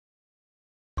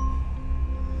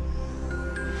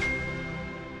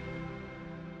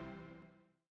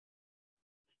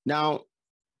Now,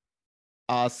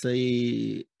 as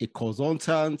a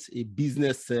consultant, a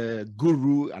business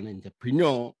guru, an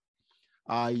entrepreneur,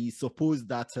 I suppose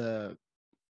that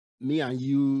me and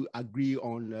you agree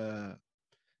on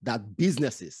that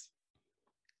businesses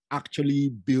actually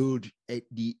build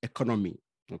the economy,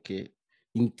 okay?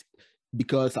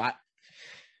 Because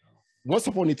once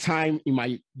upon a time in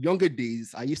my younger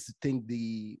days, I used to think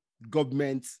the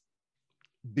government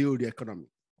build the economy,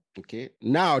 okay?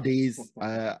 Nowadays,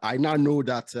 I now know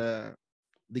that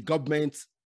the government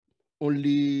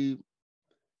only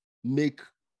make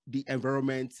the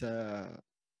environment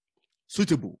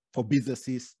suitable for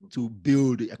businesses to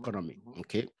build the economy,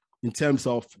 okay? In terms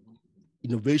of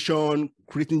innovation,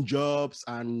 creating jobs,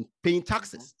 and paying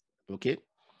taxes, okay?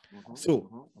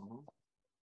 So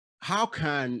how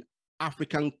can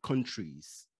African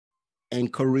countries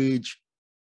encourage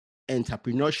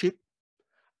entrepreneurship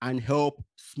and help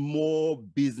small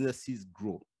businesses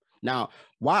grow? Now,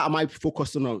 why am I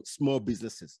focusing on small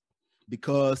businesses?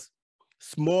 Because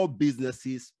small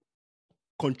businesses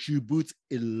contribute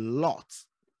a lot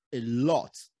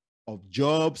of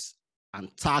jobs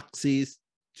and taxes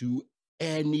to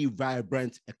any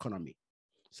vibrant economy.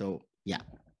 So, yeah.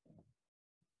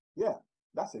 Yeah,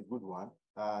 that's a good one.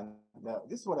 And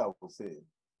this is what I would say.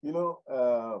 You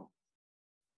know,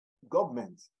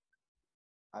 government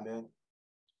and then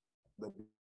the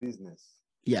business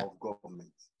of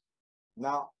government.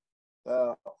 Now,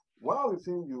 one of the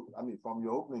things from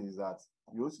your opening is that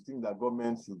you also think that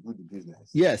government should do the business.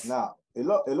 Yes. Now, a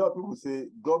lot of people say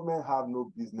government have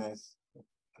no business,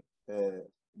 have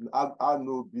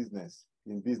no business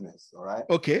in business. All right.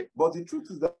 Okay. But the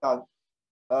truth is that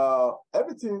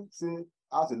everything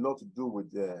has a lot to do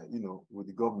with with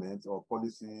the government or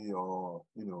policy or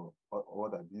or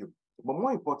what have you. But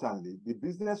more importantly, the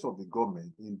business of the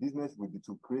government in business will be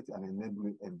to create an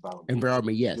enabling environment.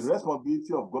 Environment, yes. The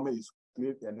responsibility of government is to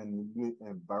create an enabling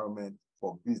environment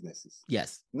for businesses.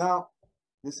 Yes. Now,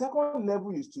 the second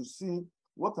level is to see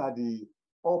what are the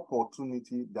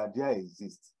opportunities that there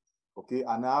exist, okay,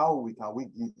 and how we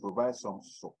provide some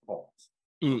support,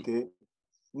 okay.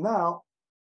 Now,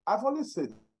 I've always said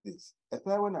this,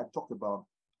 especially when I talk about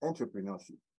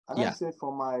entrepreneurship, and I said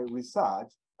from my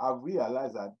research, I've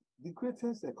realized that the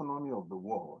greatest economy of the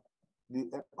world, the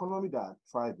economy that are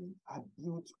thriving, are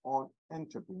built on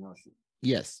entrepreneurship.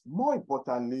 Yes. More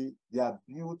importantly, they are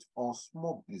built on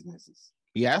small businesses.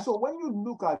 Yes. And so when you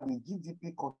look at the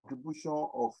GDP contribution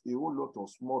of a whole lot of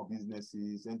small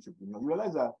businesses, entrepreneurs, you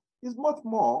realize that it's much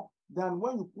more than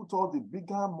when you put all the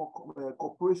bigger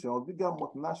corporations or bigger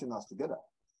multinationals together.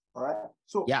 All right.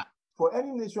 So for any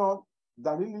nation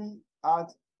that really had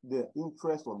the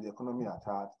interest of the economy at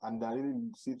heart and that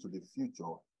really see to the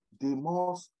future, they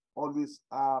must always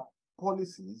have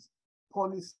policies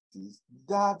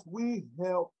that will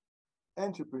help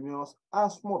entrepreneurs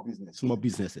and small businesses. Small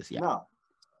businesses, Now,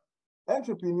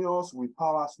 entrepreneurs will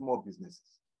power small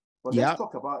businesses. But let's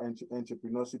talk about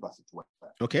entrepreneurship as it were.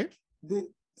 Okay.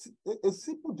 A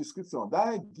simple description that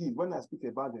I give when I speak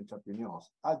about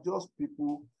entrepreneurs are just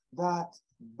people that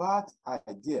bad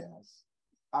ideas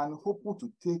and hoping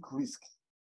to take risk.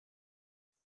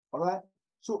 All right.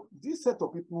 So this set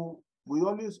of people will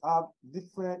always have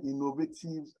different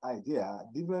innovative ideas,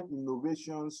 different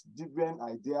innovations, different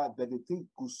ideas that they think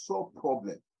could solve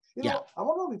problems. You know, and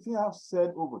one of the things I've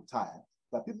said over time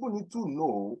that people need to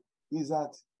know is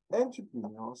that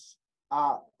entrepreneurs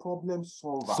are problem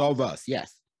solvers. Solvers,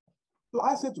 yes. So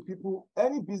I say to people,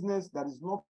 any business that is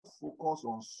not focused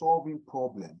on solving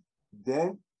problems,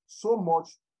 then so much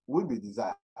will be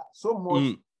desired. So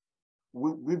much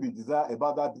will be desired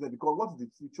about that business, because what is the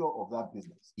future of that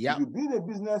business? If you build a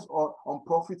business on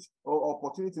profit or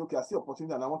opportunity, okay, I see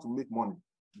opportunity and I want to make money,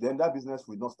 then that business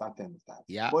will not stand 10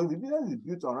 times. But if the business is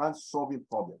built around solving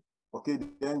problems, okay,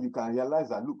 then you can realize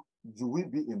that, look, do we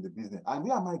be in the business? And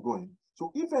where am I going?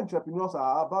 So if entrepreneurs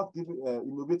are about giving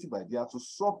innovative ideas to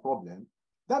solve problems,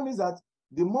 that means that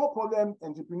the more problem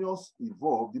entrepreneurs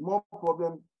evolve, the more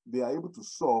problem they are able to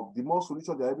solve, the more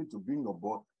solutions they are able to bring on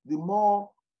board, the more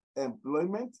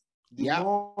employment, the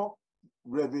more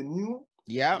revenue,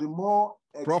 the more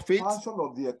expansion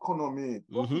of the economy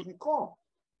profit will come.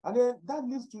 And then that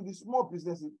leads to the small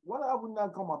businesses. What have we now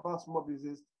come about small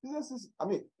businesses? Businesses, I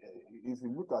mean, if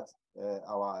you look at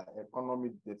our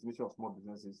economic definition of small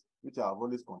businesses, which I have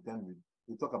always contend with,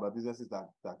 we talk about businesses that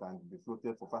can be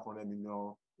floated for 500 million,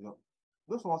 you know,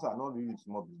 those ones are not really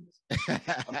small business.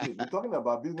 I mean, we're talking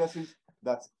about businesses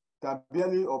that can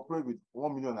barely operate with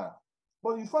 1 million naira.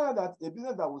 But you find out that a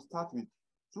business that will start with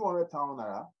 200,000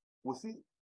 naira will see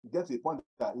get to a point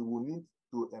that it will need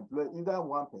to employ either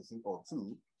one person or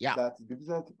two, that the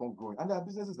business keep on growing. And there are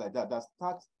businesses like that that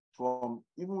start from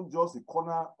even just a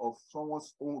corner of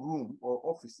someone's own room or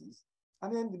offices,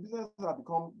 and then the business have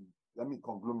become,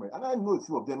 conglomerate. And I know a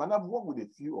few of them, and I've worked with a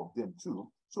few of them too.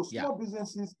 So small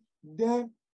businesses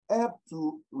then help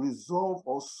to resolve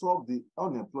or solve the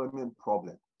unemployment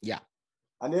problem.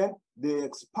 And then they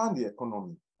expand the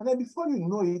economy. And then before you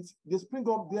know it, they spring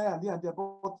up there and there and there.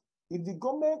 But if the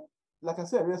government, like I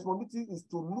said, responsibility is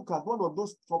to look at one of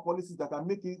those top policies that can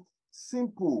make it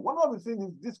simple. One of the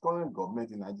things this current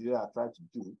government in Nigeria tried to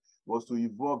do was to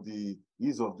evolve the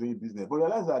ease of doing business. But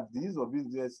realize that the ease of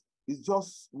business is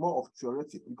just more of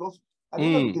theoretic, because at the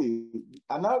end of the day,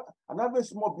 an average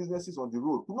small businesses on the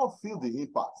road could not feel the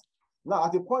impact. Now,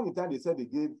 at a point in time, they said they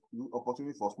gave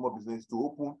opportunity for small businesses to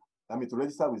open, to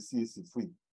register with CAC free.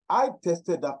 I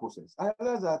tested that process. I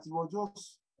realized that it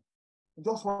was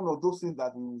just one of those things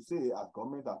that we will say as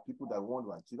government, as people that want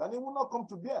to achieve, and it will not come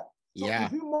to bear. So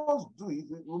if you must do it,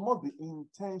 we must be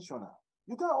intentional.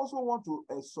 You can also want to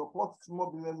support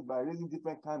small businesses by raising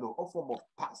different kind of form of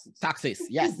taxes.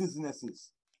 Yes.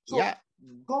 Businesses. So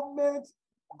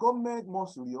government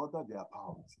must reorder their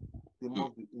powers. They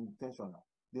must be intentional.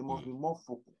 They must be more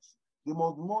focused. They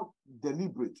must be more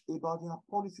deliberate about their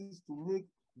policies to make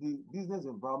the business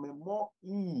environment more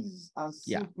ease and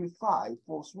simplify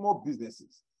for small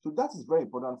businesses. So that is very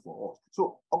important for us.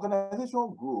 So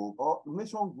organization grow or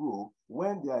nation grow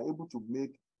when they are able to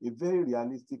make a very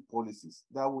realistic policies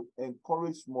that will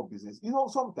encourage small business.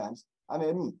 Sometimes, and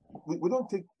I mean, we don't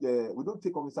take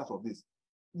cognizance of this.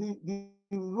 The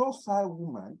roadside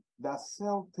woman that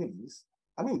sell things,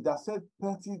 that sell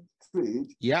petty trade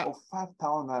of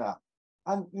 5,000 naira.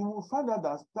 And you will find out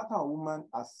that that kind of woman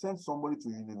has sent somebody to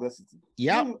university.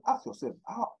 Then you ask yourself,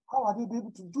 how are they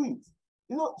able to do it?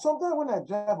 Sometimes when I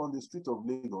drive on the street of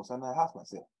Lagos and I ask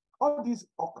myself, all these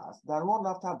hawkers that run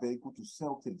after vehicle to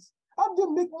sell things, how do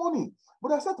they make money?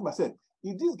 But I said to myself,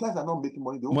 if these guys are not making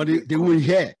money, they will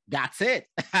hear. That's it.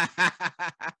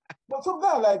 But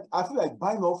sometimes I feel like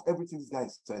buying off everything this guy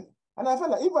is selling. And I feel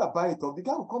like if I buy it off, the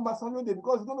guy will come back some day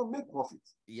because he's going to make profit.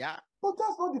 But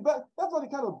that's not the best. That's not the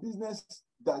kind of business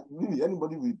that really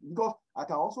anybody will. Because I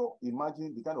can also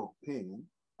imagine the kind of pain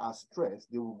and stress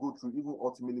they will go through, even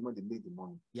ultimately when they make the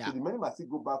money. So the money might still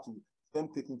go back to them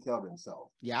taking care of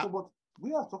themselves. So, but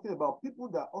we are talking about people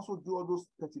that also do all those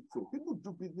petty trade. People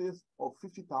do business of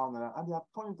 50,000 and they have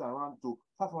turned it around to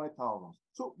 500,000.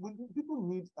 So people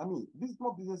need, these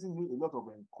small businesses need a lot of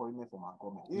encouragement from our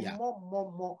government. A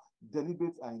more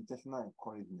deliberate and intentional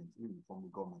encouragement really from the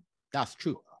government. That's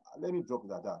true. So, let me drop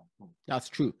it at that. That's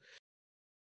true.